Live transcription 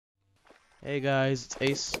Hey guys, it's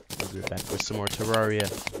Ace. We're back with some more Terraria,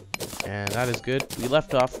 and that is good. We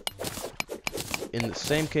left off in the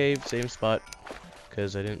same cave, same spot,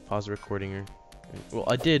 because I didn't pause the recording. Well,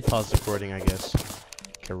 I did pause the recording, I guess.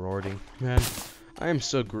 Carording. Man, I am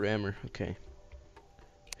so grammar. Okay.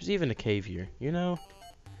 There's even a cave here, you know?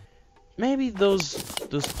 Maybe those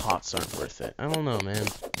pots aren't worth it. I don't know, man.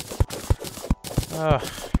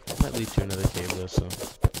 Might lead to another cave though, so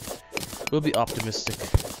we'll be optimistic.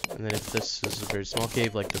 And then if this is a very small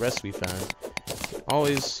cave like the rest we found, you can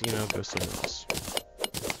always, you know, go somewhere else.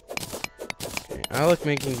 Okay, I like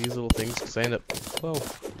making these little things because I end up... Whoa,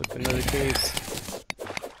 look, another cave.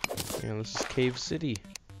 Yeah, this is Cave City.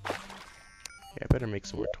 Yeah, I better make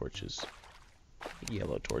some more torches.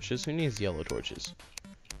 Yellow torches? Who needs yellow torches?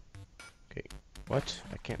 Okay, what?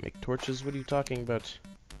 I can't make torches? What are you talking about?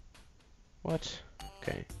 What?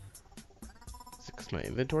 Okay. Is it because my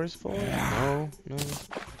inventory's full? No, no.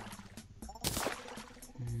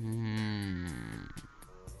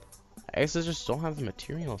 I guess I just don't have the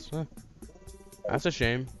materials, huh? That's a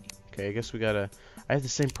shame. Okay, I guess we gotta... I had the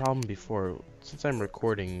same problem before. Since I'm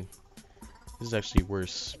recording, this is actually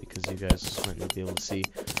worse because you guys might not be able to see.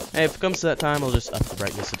 Hey, if it comes to that time, I'll just up the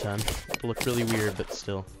brightness a ton. It'll look really weird, but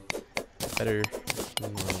still. Better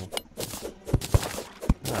than normal.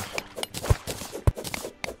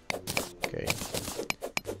 Okay.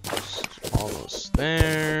 Just almost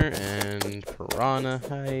there, and piranha,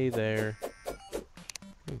 hi there.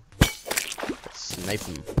 Snipe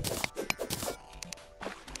him.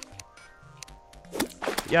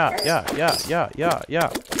 Yeah.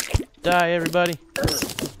 Die, everybody.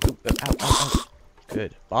 Ooh, ow.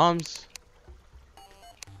 Good. Bombs.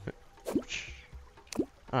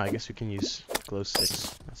 Oh, I guess we can use glow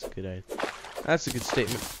sticks. That's a good idea. That's a good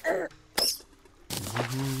statement.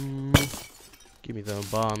 Give me the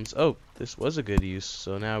bombs. Oh, this was a good use.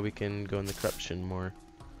 So now we can go in the corruption more.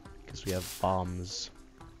 Because we have bombs.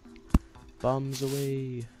 Bombs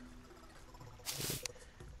away.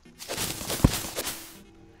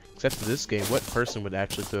 Except for this game, what person would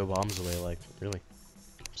actually throw bombs away? Like, really?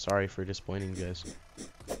 Sorry for disappointing you guys.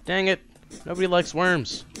 Dang it! Nobody likes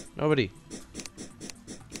worms. Nobody.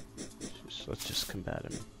 Let's just combat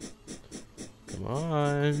him. Come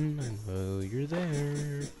on, I know you're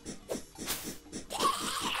there.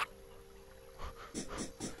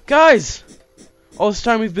 Guys! All this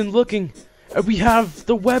time we've been looking, and we have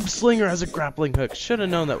the web slinger as a grappling hook. Should have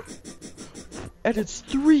known that. And it's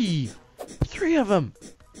three of them.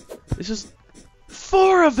 It's just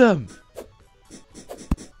 4 of them.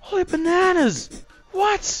 Holy bananas!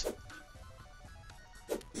 What?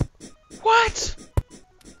 What?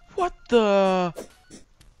 What the?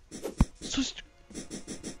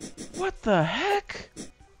 What the heck?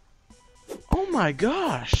 Oh my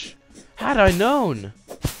gosh! Had I known?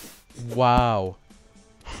 Wow.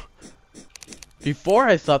 Before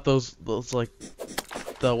I thought those like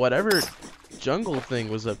the whatever jungle thing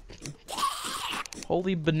was a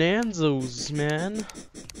holy bonanzos, man.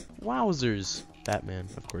 Wowzers. Batman,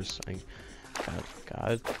 of course. I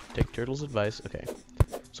gotta take Turtle's advice. Okay.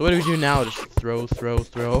 So what do we do now? Just throw.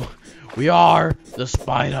 We are the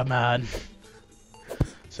Spider-Man.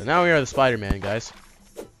 So now we are the Spider-Man, guys.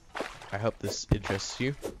 I hope this interests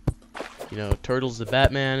you. You know, Turtle's the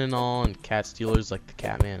Batman and all, and Cat Stealer's like the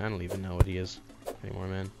Catman. I don't even know what he is anymore,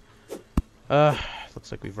 man.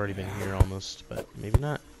 Looks like we've already been here almost, but maybe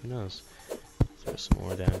not. Who knows? Throw some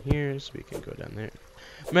more down here so we can go down there.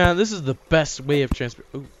 Man, this is the best way of transport.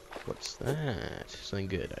 Ooh, what's that? Something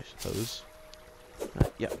good, I suppose.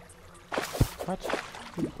 Yep. What?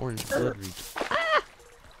 Orange blood region. Ah!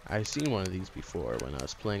 I've seen one of these before when I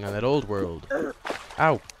was playing on that old world.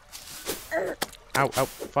 Ow! Ow!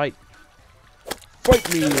 Fight!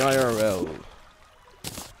 Fight me, IRL!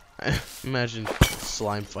 Imagine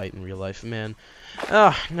slime fight in real life, man.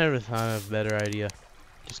 Never thought of a better idea.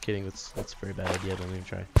 Just kidding, that's a very bad idea, don't even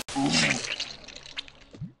try.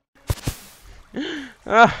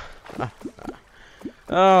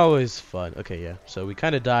 Always fun. Okay, yeah, so we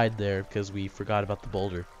kind of died there because we forgot about the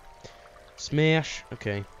boulder. Smash!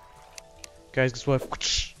 Okay. Guys, guess what?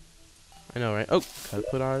 I know, right? Oh, gotta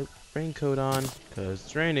put our raincoat on because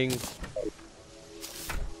it's raining.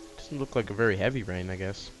 Doesn't look like a very heavy rain, I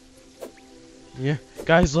guess. Yeah,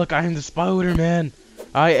 guys, look, I am the Spoderman.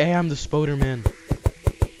 I am the Spoderman.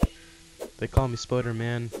 They call me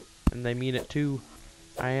Spoderman, and they mean it too.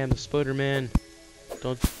 I am the Spoderman.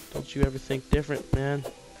 Don't you ever think different, man?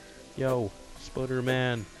 Yo,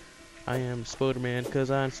 Spoderman. I am Spoderman because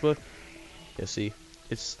I'm Yeah, see,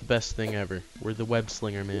 it's the best thing ever. We're the web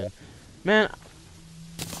slinger, man. Man,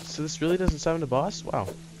 so this really doesn't sound a boss? Wow,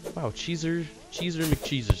 cheeser Cheeser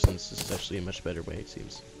McCheesersons. This is actually a much better way, it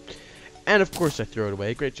seems. And of course I throw it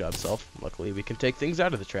away. Great job, Self. Luckily we can take things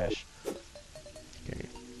out of the trash. Okay.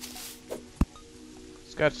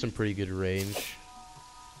 It's got some pretty good range.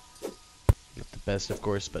 Not the best, of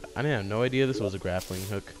course, but I have no idea this was a grappling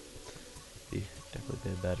hook. Be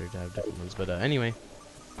definitely been better to have different ones, but anyway.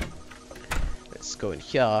 Let's go in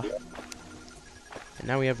here. And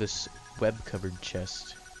now we have this web-covered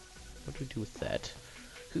chest. What do we do with that?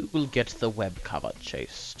 Who will get the web-covered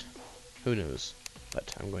chest? Who knows?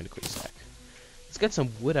 But I'm going to quick stack. Let's get some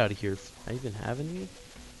wood out of here. I even have any?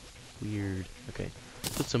 Weird. Okay.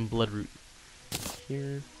 Put some bloodroot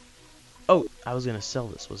here. Oh, I was gonna sell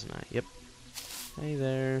this, wasn't I? Yep. Hey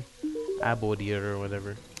there. Abodier or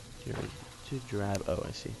whatever. To grab. Oh,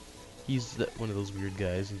 I see. He's one of those weird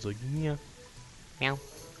guys. He's like, meow. Meow.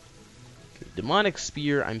 Okay, demonic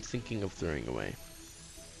spear I'm thinking of throwing away.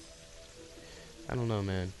 I don't know,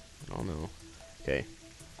 man. I don't know. Okay.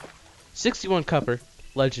 61 copper.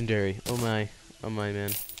 Legendary. Oh my,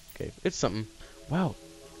 man. Okay, it's something. Wow.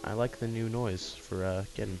 I like the new noise for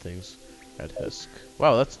getting things. Red husk.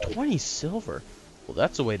 Wow, that's 20 silver. Well,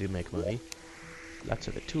 that's a way to make money. Lots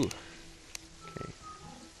of it too. Okay.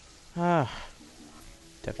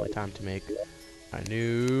 Definitely time to make a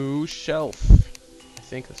new shelf. I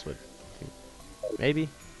think that's what. Maybe.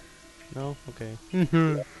 No. Okay.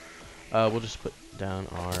 We'll just put down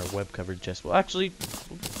our web-covered chest. Well, actually,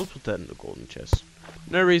 we'll put that in the golden chest.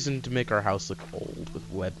 No reason to make our house look old with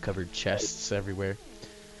web-covered chests everywhere.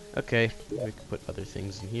 Okay, we can put other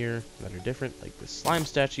things in here that are different, like this slime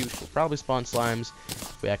statue, which will probably spawn slimes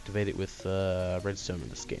if we activate it with redstone in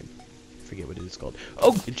this game. I forget what it is called.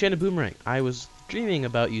 Oh, enchanted boomerang. I was dreaming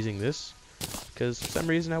about using this because for some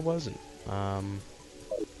reason I wasn't.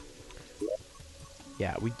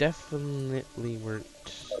 Yeah, we definitely weren't,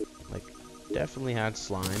 like, definitely had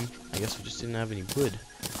slime. I guess we just didn't have any wood.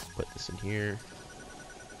 Put this in here.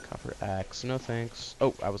 Copper axe, no thanks.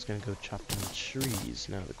 Oh, I was gonna go chop down trees.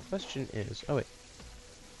 Now the question is, oh wait,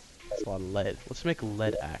 that's a lot of lead. Let's make a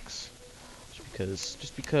lead axe.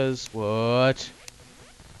 Just because, what?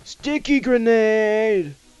 Sticky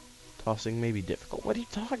grenade! Tossing may be difficult. What are you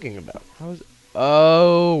talking about? How is it?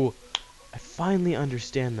 Oh! I finally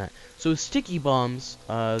understand that. So sticky bombs,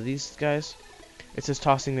 these guys, it says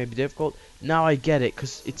tossing may be difficult. Now I get it,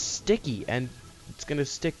 because it's sticky, and it's going to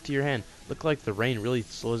stick to your hand. Look like the rain really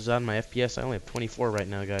slows down my FPS. I only have 24 right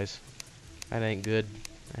now, guys. That ain't good.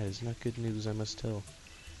 That is not good news, I must tell.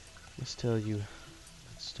 Must tell you.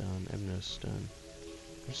 Stone, Emno stone.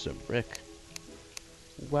 There's some brick.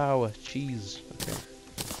 Wow, cheese. Okay.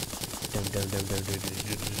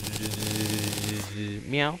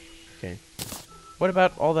 Meow. Okay. What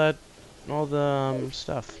about all the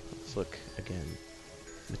stuff? Let's look again.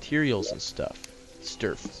 Materials and stuff.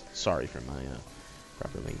 Sturf. Sorry for my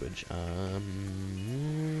proper language.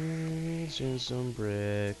 Some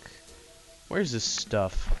brick. Where's this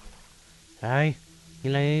stuff? Hi.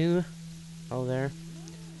 Hello. Oh, there.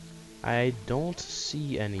 I don't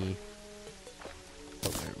see any. Oh,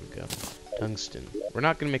 there we go. Tungsten. We're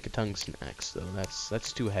not gonna make a tungsten axe though.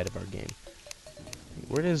 That's too ahead of our game.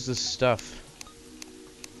 Where is this stuff?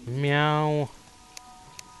 Meow.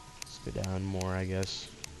 Let's go down more, I guess.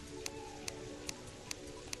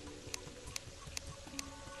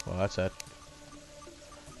 Well, that's that.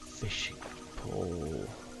 Fishing pole.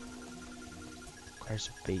 Requires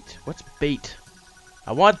a bait. What's bait?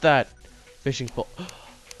 I want that. Fishing pole.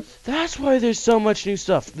 That's why there's so much new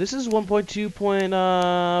stuff. This is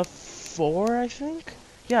 1.2.4, I think?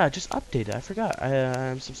 Yeah, just updated. I forgot.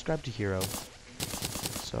 I'm subscribed to Hero.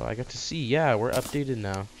 So I got to see. Yeah, we're updated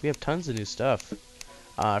now. We have tons of new stuff.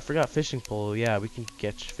 I forgot fishing pole. Yeah, we can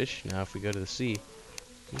catch fish now if we go to the sea.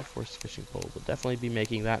 Reinforced fishing pole. We'll definitely be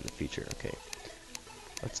making that in the future. Okay.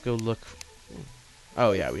 Let's go look.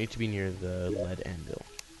 Oh, yeah, we need to be near the lead anvil.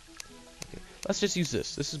 Okay. Let's just use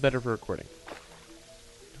this. This is better for recording.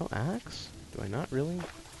 No axe? Do I not really?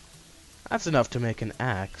 That's enough to make an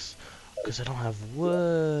axe. Because I don't have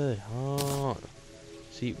wood. Oh.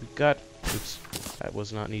 See, we got... Oops. That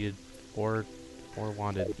was not needed. Or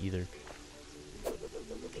wanted either.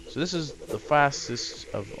 So this is the fastest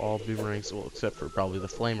of all boomerangs. Well, except for probably the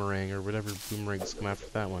flamerang or whatever boomerangs come after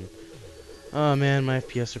that one. Oh man, my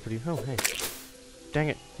FPS are pretty... Oh, hey. Dang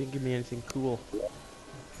it. Didn't give me anything cool.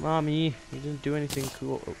 Mommy, you didn't do anything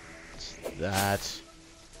cool. Oh, what's that?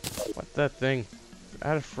 What's that thing? Is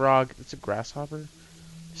that a frog? It's a grasshopper?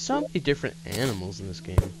 There's so many different animals in this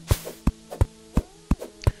game.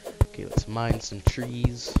 Okay, let's mine some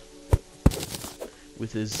trees.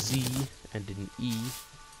 With a Z and an E.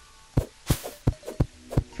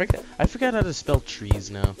 I forgot how to spell trees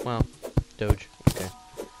now. Well, Doge. Okay.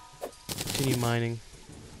 Continue mining.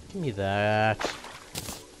 Give me that.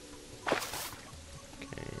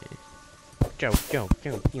 Okay. Go.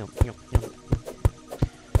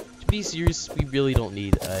 To be serious, we really don't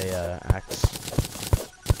need a axe.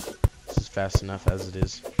 This is fast enough as it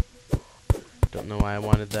is. Don't know why I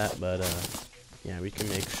wanted that, but yeah, we can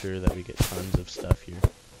make sure that we get tons of stuff here.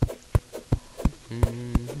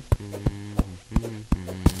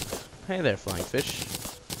 Hey there, flying fish.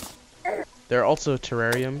 There are also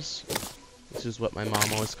terrariums. This is what my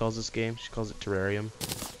mom always calls this game. She calls it terrarium.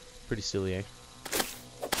 Pretty silly, eh?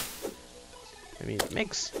 I mean, it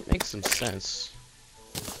makes some sense.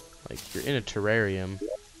 Like, you're in a terrarium,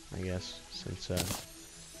 I guess, since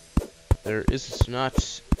there is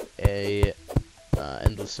not a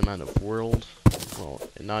endless amount of world. Well,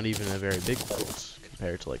 not even a very big world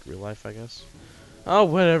compared to like real life, I guess. Oh,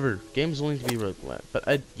 whatever. Games only to be really flat.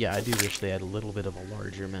 But yeah, I do wish they had a little bit of a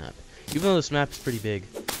larger map. Even though this map is pretty big.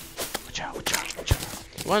 Watch out.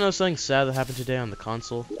 You wanna know something sad that happened today on the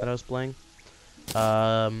console that I was playing?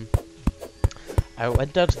 I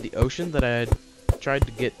went down to the ocean that I had tried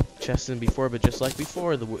to get chests in before, but just like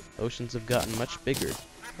before, the oceans have gotten much bigger.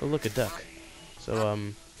 Oh, look, a duck. So,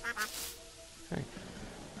 okay.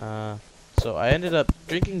 So I ended up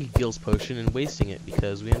drinking a Gills potion and wasting it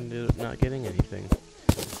because we ended up not getting anything.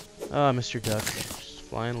 Ah, Mr. Duck, just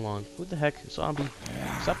flying along. Who the heck? Zombie.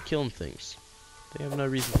 Stop killing things. They have no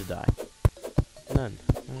reason to die. None.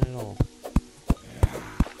 None at all. Okay.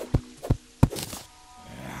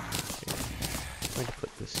 I'm going to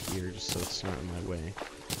put this here just so it's not in my way.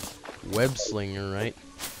 Web slinger, right?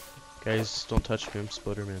 Guys, don't touch me, I'm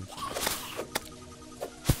Spoderman.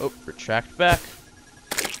 Oh, retract back.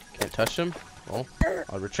 Can't touch him. Well,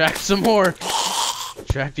 I'll retract some more.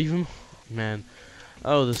 Retract even more. Man.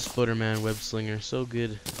 Oh, the Spoderman web slinger. So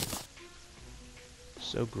good.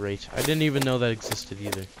 So great. I didn't even know that existed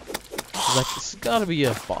either. I was like, this has got to be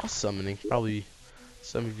a boss summoning. Probably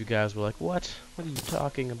some of you guys were like, what? What are you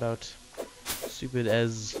talking about? Stupid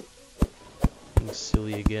Ez. Being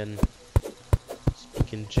silly again.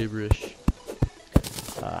 Speaking gibberish.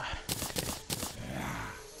 Okay.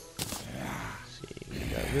 We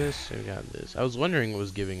got this, we got this. I was wondering what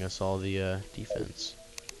was giving us all the defense.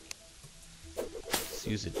 Let's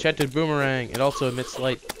use enchanted boomerang. It also emits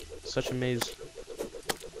light. Such a maze.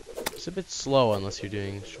 It's a bit slow unless you're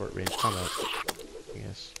doing short range combat, I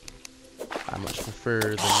guess. I much prefer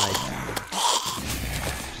the knife,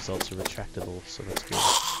 which is also retractable, so that's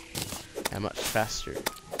good. And much faster.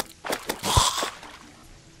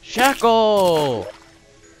 Shackle!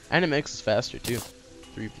 And it makes us faster too.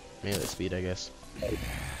 3 melee speed, I guess.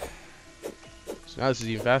 So now this is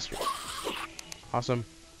even faster. Awesome.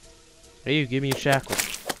 Hey, you give me a shackle.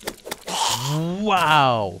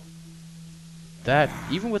 Wow! That,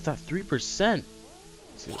 even with that 3%.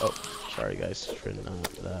 Oh, sorry guys for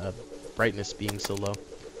the brightness being so low.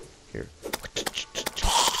 Here.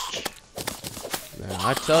 Now,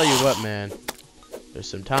 I tell you what, man. There's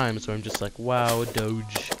some times where I'm just like, wow,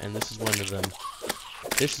 Doge. And this is one of them.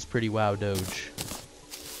 This is pretty wow, Doge.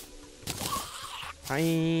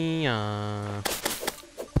 Hiya.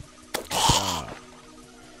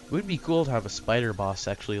 It would be cool to have a spider boss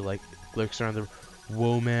actually like lurks around the.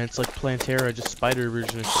 Whoa, man! It's like Plantera, just spider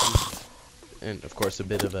version. And of course, a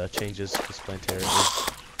bit of changes because Plantera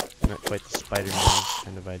is not quite the Spider-Man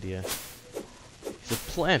kind of idea. He's a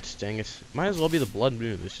plant. Dang it! Might as well be the Blood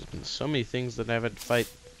Moon. There's just been so many things that I've had to fight.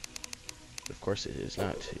 But of course, it is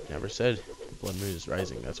not. It never said the Blood Moon is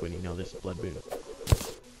rising. That's when you know there's a Blood Moon.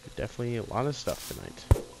 Definitely a lot of stuff tonight.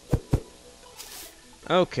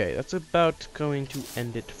 Okay, that's about going to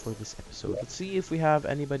end it for this episode. Let's see if we have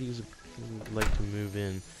anybody who would like to move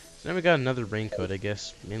in. So now we got another raincoat, I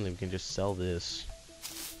guess. Mainly we can just sell this.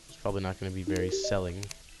 It's probably not going to be very selling.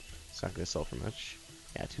 It's not going to sell for much.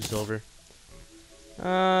 Yeah, 2 silver.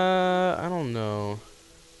 I don't know.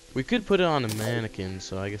 We could put it on a mannequin,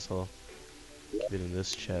 so I guess I'll keep it in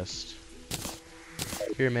this chest.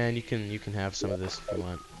 Here, man, you can have some of this if you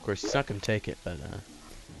want. Of course, he's not going to take it, but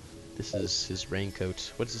this is his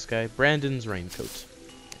raincoat. What's this guy? Brandon's raincoat.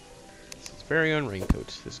 It's his very own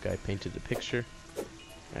raincoat. This guy painted a picture.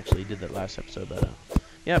 Actually, he did that last episode, but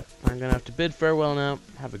yep, I'm going to have to bid farewell now.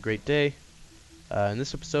 Have a great day. In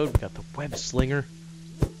this episode, we got the web slinger.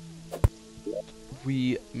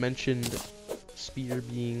 We mentioned speeder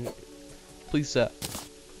being... Please,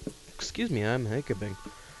 excuse me, I'm hiccuping.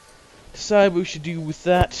 Decide what we should do with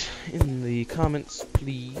that in the comments,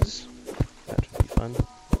 please. That would be fun.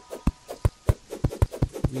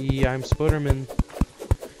 I'm Spoderman,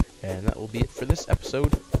 and that will be it for this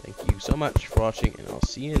episode. Thank you so much for watching, and I'll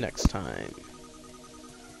see you next time.